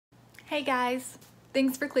Hey guys,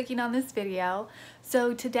 thanks for clicking on this video.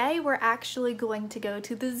 So today we're actually going to go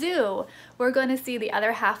to the zoo. We're going to see the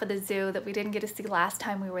other half of the zoo that we didn't get to see last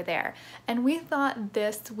time we were there. And we thought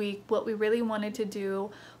this week what we really wanted to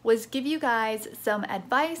do was give you guys some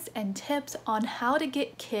advice and tips on how to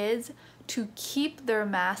get kids to keep their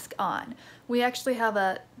mask on. We actually have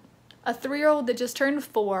a 3-year-old that just turned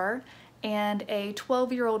 4 and a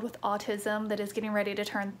 12-year-old with autism that is getting ready to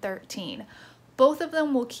turn 13. Both of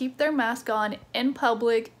them will keep their mask on in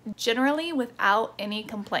public, generally without any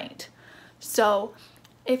complaint. So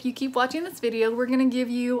if you keep watching this video, we're gonna give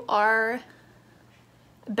you our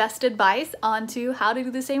best advice onto how to do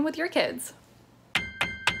the same with your kids.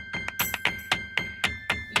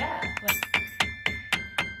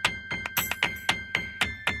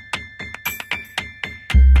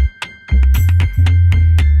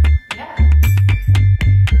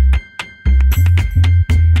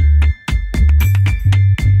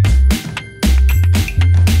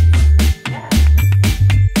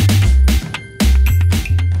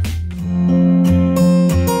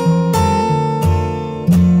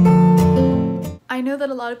 I know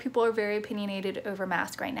that a lot of people are very opinionated over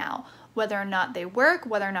masks right now, whether or not they work,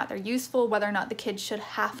 whether or not they're useful, whether or not the kids should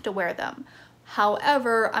have to wear them.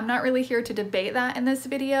 However, I'm not really here to debate that in this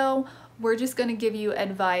video. We're just going to give you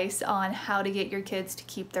advice on how to get your kids to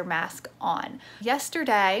keep their mask on.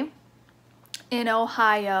 Yesterday in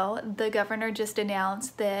Ohio, the governor just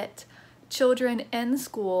announced that children in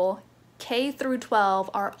school, K through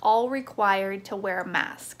 12, are all required to wear a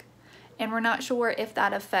mask. And we're not sure if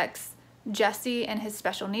that affects Jesse in his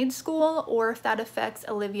special needs school or if that affects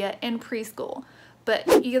Olivia in preschool. But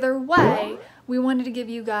either way, we wanted to give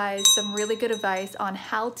you guys some really good advice on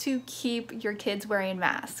how to keep your kids wearing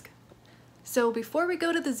masks. So before we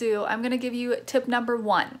go to the zoo, I'm going to give you tip number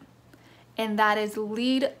 1, and that is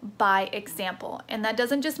lead by example. And that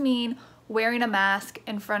doesn't just mean wearing a mask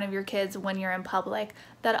in front of your kids when you're in public.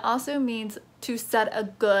 That also means to set a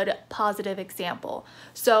good, positive example.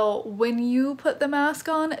 So when you put the mask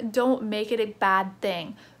on, don't make it a bad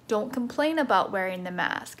thing. Don't complain about wearing the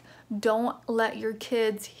mask. Don't let your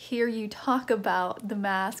kids hear you talk about the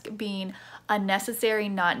mask being unnecessary,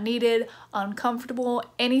 not needed, uncomfortable,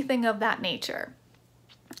 anything of that nature.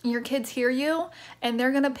 Your kids hear you and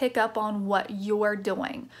they're gonna pick up on what you're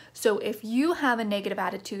doing. So if you have a negative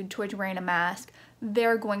attitude towards wearing a mask,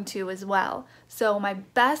 they're going to as well. So my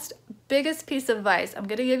biggest piece of advice I'm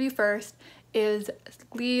gonna give you first is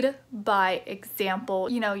lead by example.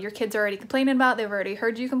 You know, your kids are already complaining about it, they've already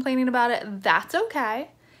heard you complaining about it. That's okay.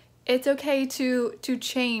 It's okay to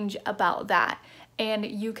change about that. And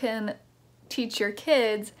you can teach your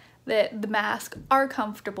kids that the masks are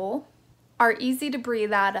comfortable, are easy to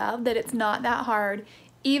breathe out of, that it's not that hard,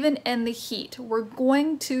 even in the heat. We're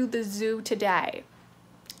going to the zoo today.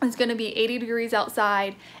 It's gonna be 80 degrees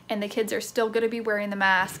outside and the kids are still gonna be wearing the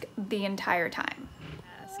mask the entire time.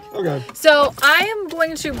 Okay. So I am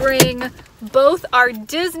going to bring both our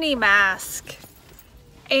Disney mask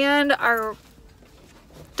and our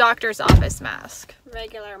doctor's office mask.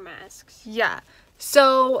 Regular masks. Yeah.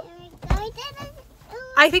 So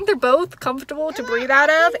I think they're both comfortable to breathe out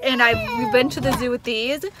of, and we've been to the zoo with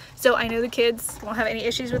these, so I know the kids won't have any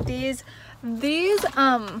issues with these. These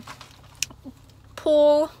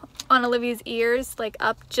pull on Olivia's ears like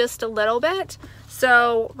up just a little bit,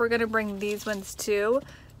 so we're gonna bring these ones too,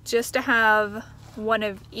 just to have one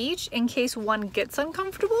of each in case one gets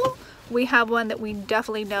uncomfortable. We have one that we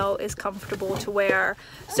definitely know is comfortable to wear.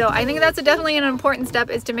 So I think that's definitely an important step,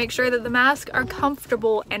 is to make sure that the masks are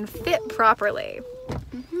comfortable and fit properly.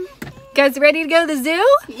 Guys ready to go to the zoo?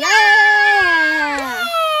 Yeah!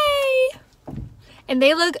 Yay! And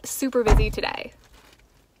they look super busy today.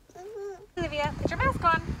 Olivia, put your mask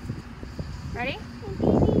on. Ready?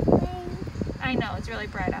 I know, it's really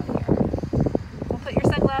bright out here. We'll put your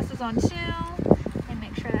sunglasses on too, and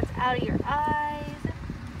make sure that's out of your eyes.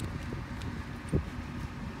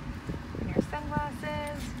 And your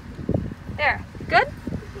sunglasses. There, good?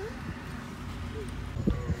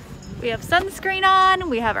 We have sunscreen on,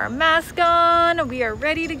 we have our mask on, we are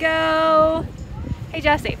ready to go. Hey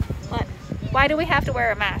Jesse, What? why do we have to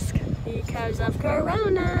wear a mask? Because of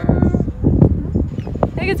Corona.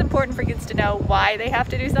 I think it's important for kids to know why they have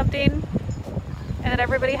to do something and that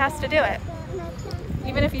everybody has to do it.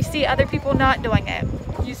 Even if you see other people not doing it,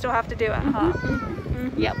 you still have to do it, huh?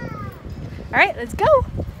 Yep. All right, let's go.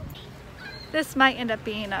 This might end up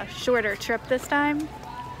being a shorter trip this time.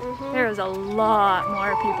 There was a lot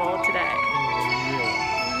more people today.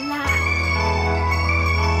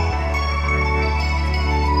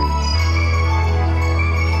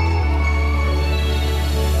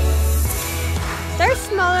 There's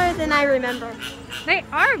smaller than I remember. They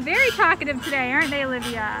are very talkative today, aren't they,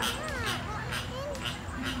 Olivia?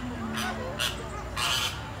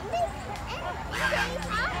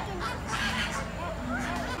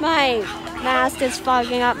 My mask is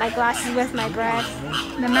fogging up my glasses with my breath.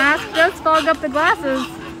 The mask does fog up the glasses.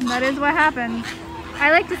 That is what happens. I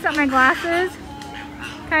like to set my glasses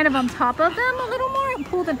kind of on top of them a little more and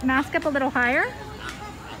pull the mask up a little higher.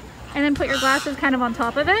 And then put your glasses kind of on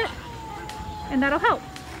top of it. And that'll help.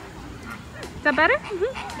 Is that better?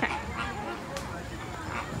 Mm-hmm. Okay.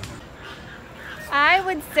 I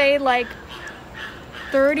would say like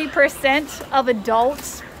 30% of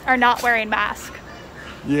adults are not wearing masks.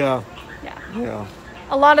 Yeah. Yeah. Yeah.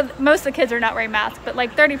 Most of the kids are not wearing masks, but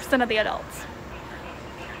like 30% of the adults.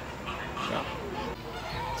 Yeah.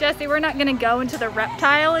 Jesse, we're not gonna go into the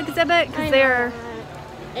reptile exhibit because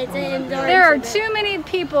It's an indoor there are exhibit. too many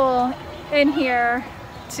people in here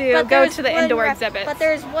to go to the indoor exhibit. But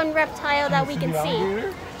there's one reptile that we can see.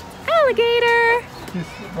 Alligator! He's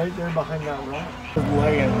right there behind that rock. He's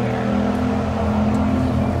laying there.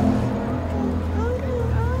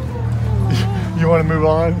 You want to move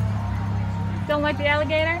on? Don't like the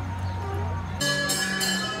alligator?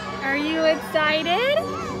 Are you excited?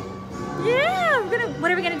 Yeah, what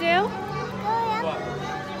are we gonna do?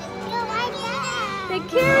 The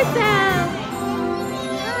carousel!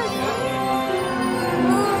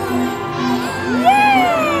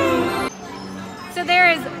 Yay! So there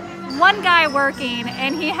is one guy working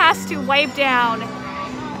and he has to wipe down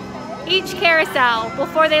each carousel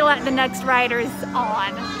before they let the next riders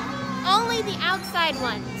on. Only the outside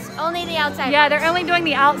ones. Only the outside Yeah, ones. they're only doing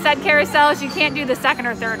the outside carousels. You can't do the second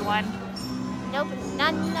or third one. Nope,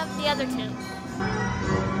 none of the other two.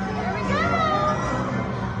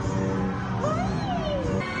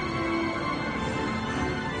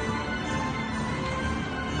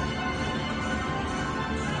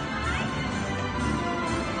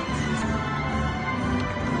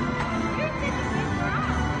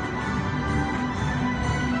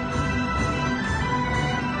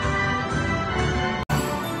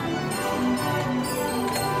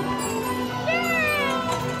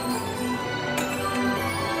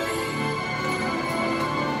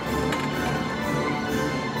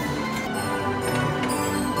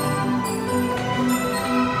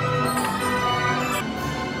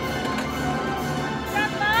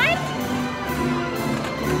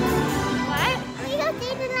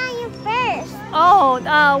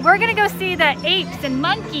 Oh, we're gonna go see the apes and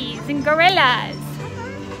monkeys and gorillas.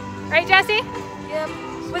 Right, Jesse? Yep.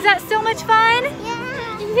 Was that so much fun?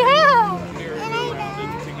 Yeah.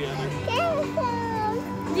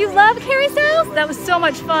 You love carousels? That was so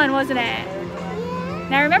much fun, wasn't it?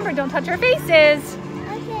 Now remember, don't touch our faces.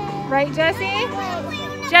 Right,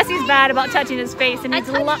 Jesse? Jesse's bad about touching his face and I needs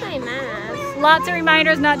touched my mask. lots of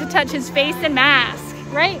reminders not to touch his face and mask.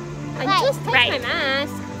 Right? I just touched my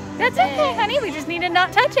mask. That's okay, honey. We just need to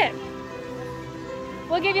not touch it.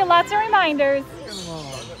 We'll give you lots of reminders.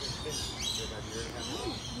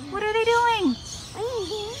 What are they doing?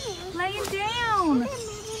 Laying down.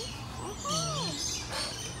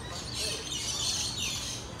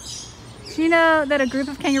 Do you know that a group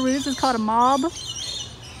of kangaroos is called a mob?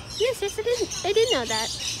 Yes, I did. I did know that.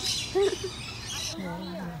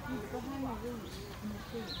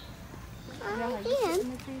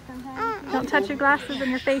 Don't touch your glasses and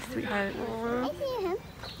your face, sweetheart. I see him.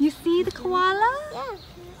 You see the koala? Yeah.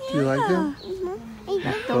 Do you like him?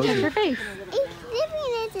 Don't touch your face. He's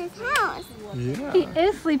living in his house. Yeah. He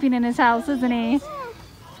is sleeping in his house, isn't he?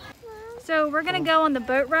 So we're gonna go on the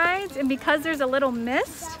boat rides, and because there's a little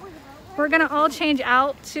mist, we're gonna all change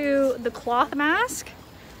out to the cloth mask.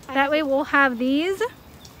 That way we'll have these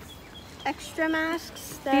Extra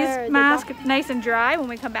masks. masks nice and dry when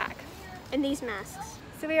we come back. And these masks.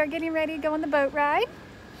 So we are getting ready to go on the boat ride.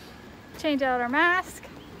 Change out our mask.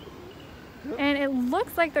 And it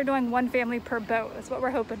looks like they're doing one family per boat. That's what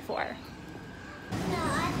we're hoping for.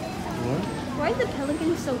 What? Why are the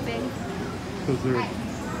pelicans so big? Because they're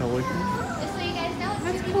pelicans? Just so you guys know.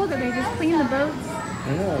 That's cool that they just clean the boats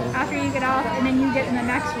Yeah. after you get off and then you get in the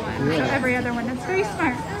next one. Yeah. So every other one. That's very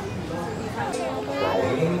smart.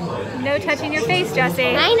 No touching your face,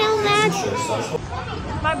 Jesse. I know that.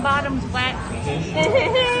 My bottom's wet. This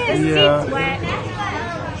Yeah. seat's wet.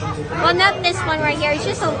 Well, not this one right here. It's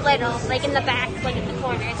just a little, like in the back, like in the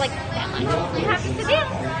corner. It's like that much. You have to sit down.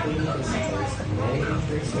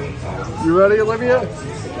 You ready, Olivia?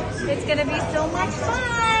 It's gonna be so much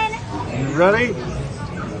fun. You ready?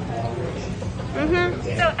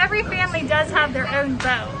 So every family does have their own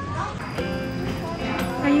boat.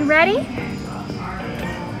 Are you ready?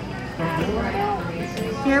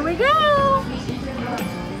 Here we go.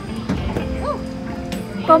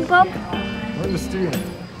 Bump, bump. Where's the steering?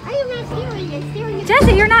 I am not steering. You're steering.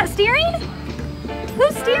 Jesse, you're not steering?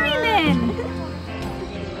 Who's steering then?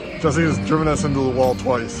 Jesse has driven us into the wall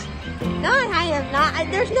twice. No, I have not.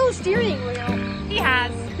 There's no steering wheel. He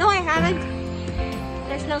has. No, I haven't.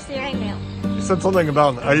 There's no steering wheel. He said something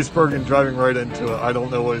about an iceberg and driving right into it. I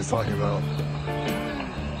don't know what he's talking about.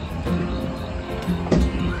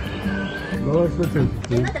 No expectations.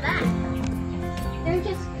 Look at that. They're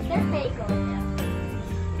fake over there.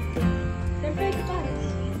 They're fake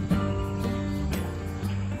buttons.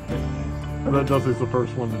 I bet Jesse's the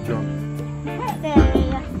first one to jump. Look at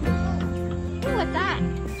that.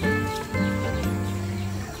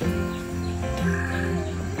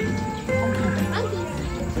 Monkeys.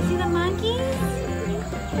 See the monkeys?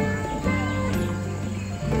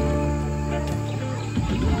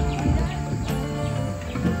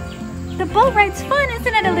 The boat ride's fun,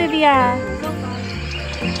 isn't it, Olivia?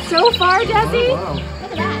 So far, Jesse? Oh, wow.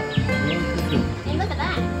 Look at that. And look at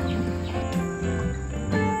that.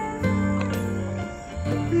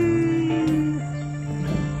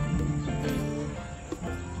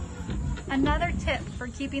 Another tip for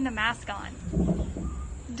keeping the mask on.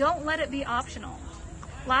 Don't let it be optional.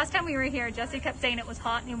 Last time we were here, Jesse kept saying it was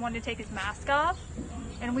hot and he wanted to take his mask off.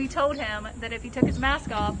 And we told him that if he took his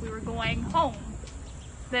mask off, we were going home.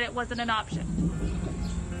 That it wasn't an option.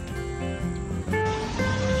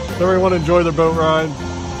 Does everyone enjoy their boat ride?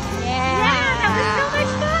 Yeah, that was so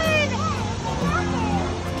much fun!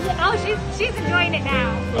 Oh, she's enjoying it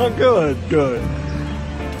now. Oh, good, good.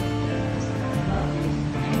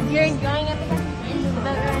 You're enjoying it because it's in the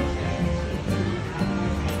boat ride?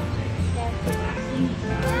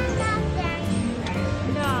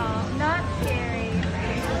 No, not scary.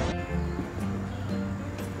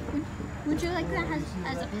 Would you like that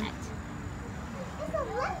as a pet? It's a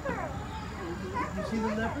leopard. You see the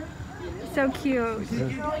leopard? So cute. He's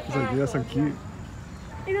like, yeah, so cute.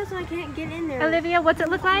 It also I can't get in there. Olivia, what's it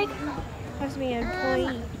look like? Has to be an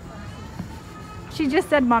employee. She just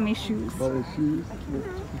said mommy shoes. All shoes.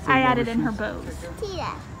 I added in her bows.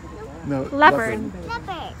 Cheetah. No, Leopard.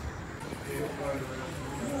 Leopard.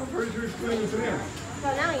 Where's your spoons in?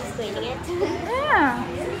 Well, now he's cleaning it. Yeah.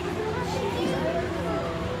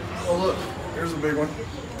 Oh, look. Here's a big one.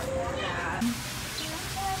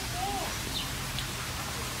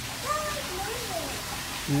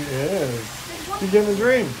 He is. He's getting a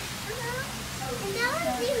drink.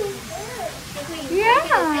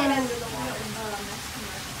 Yeah.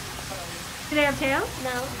 Do they have tails?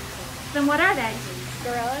 No. Then what are they?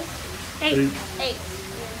 Gorillas. 8. 8.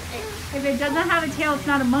 If it doesn't have a tail, it's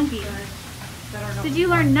not a monkey. Did you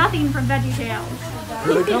learn nothing from Veggie Tales?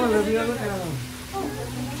 Here they come, Olivia. Look at them.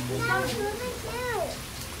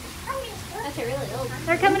 That's a really old.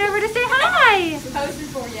 They're coming over to say hi. Posted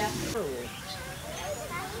for you.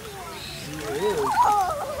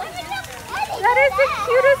 That is the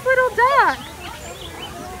cutest little duck.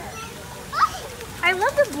 I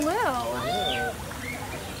love the blue.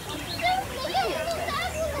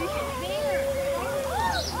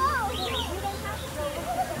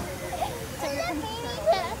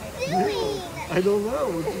 I don't know.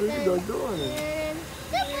 What's the baby dog doing?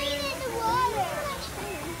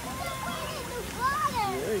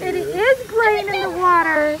 It is playing in the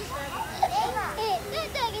water.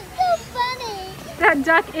 That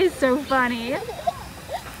duck is so funny.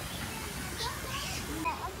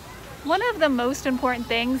 One of the most important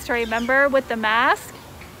things to remember with the mask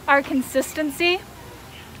are consistency.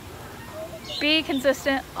 Be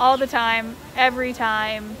consistent all the time, every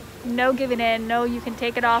time. No giving in, no you can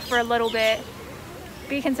take it off for a little bit.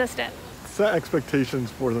 Be consistent. Set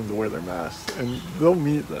expectations for them to wear their masks, and they'll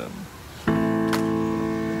meet them.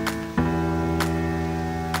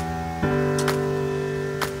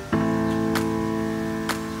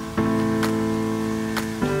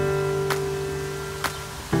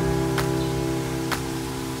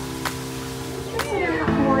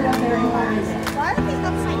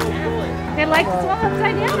 They like to swim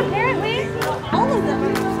upside down, apparently. All of them are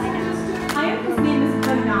upside down. Hi, his name is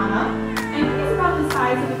Banana, and he's about the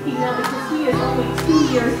size of a female because he is only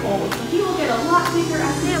 2 years old. So he will get a lot bigger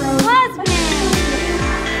as he grows.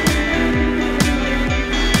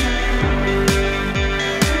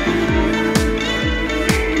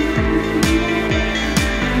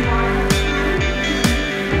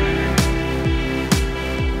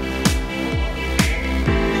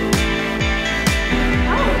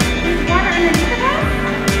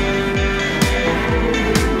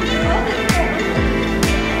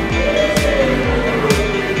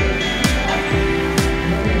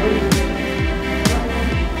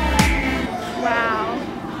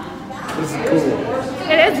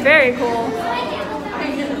 Very cool.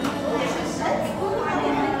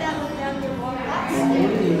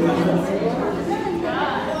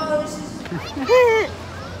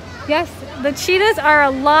 Yes, the cheetahs are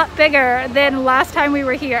a lot bigger than last time we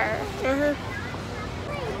were here.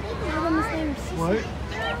 What?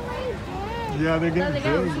 Yeah, they're getting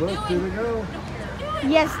big. Look, here they go.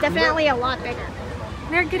 Yes, definitely a lot bigger.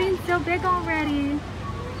 They're getting so big already.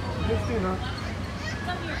 Christina.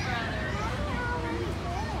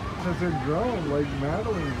 Because they're growing like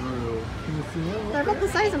Madeline grew. Can you see them? They're about the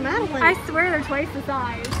size of Madeline. I swear they're twice the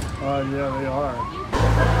size. Yeah, they are.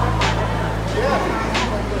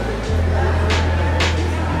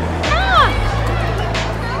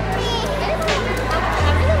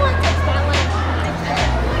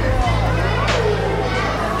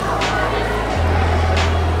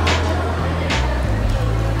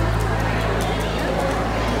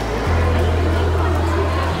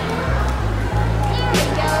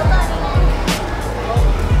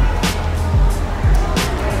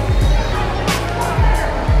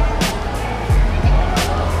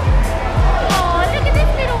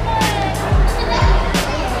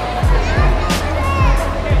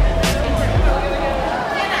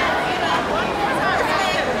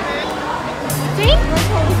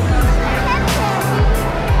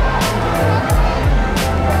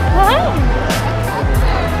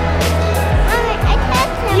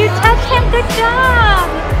 You touched him, good job!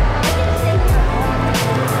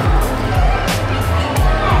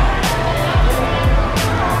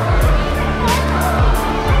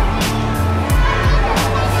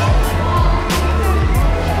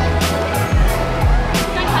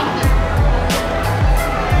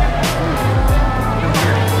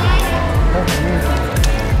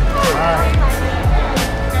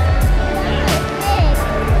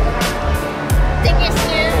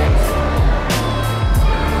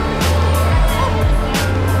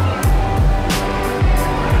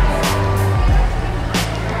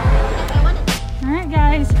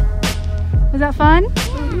 Was that fun?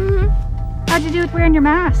 Mm-hmm. How'd you do with wearing your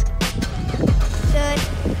mask? Good.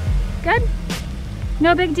 Good?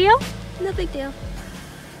 No big deal? No big deal.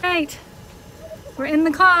 Right. We're in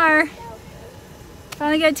the car.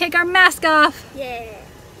 Finally gonna take our mask off. Yeah.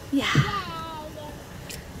 Yeah.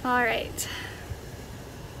 All right.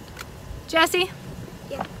 Jessie?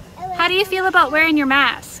 Yeah. How do you feel about wearing your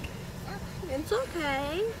mask? It's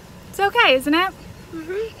okay. It's okay, isn't it?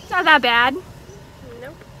 Mm-hmm. It's not that bad.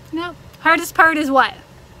 Nope. No. Hardest part is what?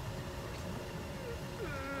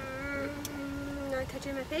 Not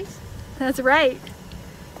touching my face. That's right.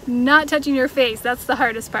 Not touching your face. That's the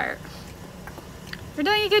hardest part. You're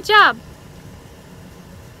doing a good job.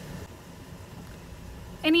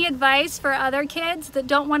 Any advice for other kids that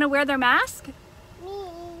don't want to wear their mask? Me.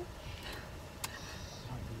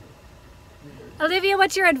 Olivia,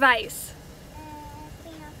 what's your advice?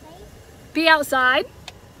 Be outside.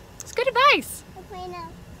 It's good advice. Playing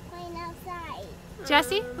outside.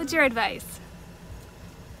 Jessie, what's your advice?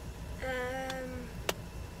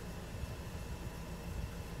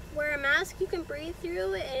 Wear a mask you can breathe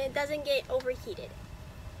through and it doesn't get overheated.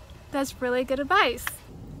 That's really good advice.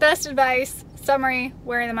 Best advice, summary,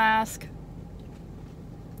 wearing the mask.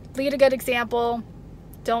 Lead a good example.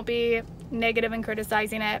 Don't be negative in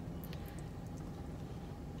criticizing it.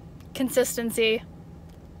 Consistency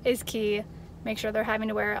is key. Make sure they're having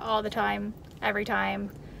to wear it all the time, every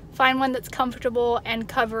time. Find one that's comfortable and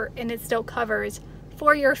it still covers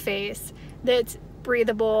for your face, that's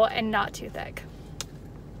breathable and not too thick.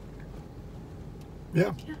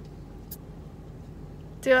 Yeah.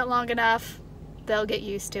 Do it long enough, they'll get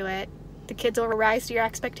used to it. The kids will rise to your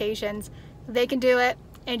expectations. They can do it,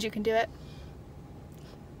 and you can do it.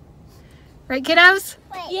 Right, kiddos?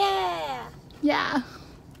 Yeah. Yeah.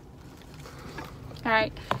 All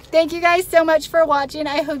right. Thank you guys so much for watching.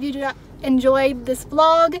 I hope you enjoyed this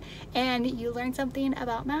vlog and you learned something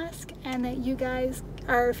about masks and that you guys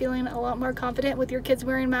are feeling a lot more confident with your kids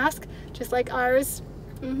wearing masks, just like ours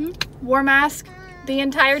wore masks the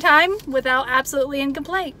entire time without absolutely any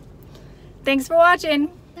complaint. Thanks for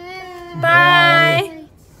watching. Bye.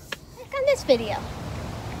 Click on this video.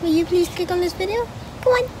 Will you please click on this video?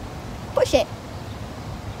 Come on. Push it.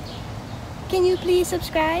 Can you please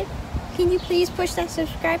subscribe? Can you please push that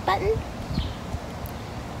subscribe button?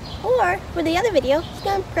 Or for the other video, just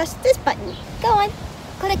go and press this button. Go on.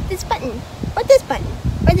 Click this button. Or this button.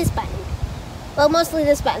 Or this button. Well, mostly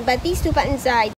this button, but these two buttons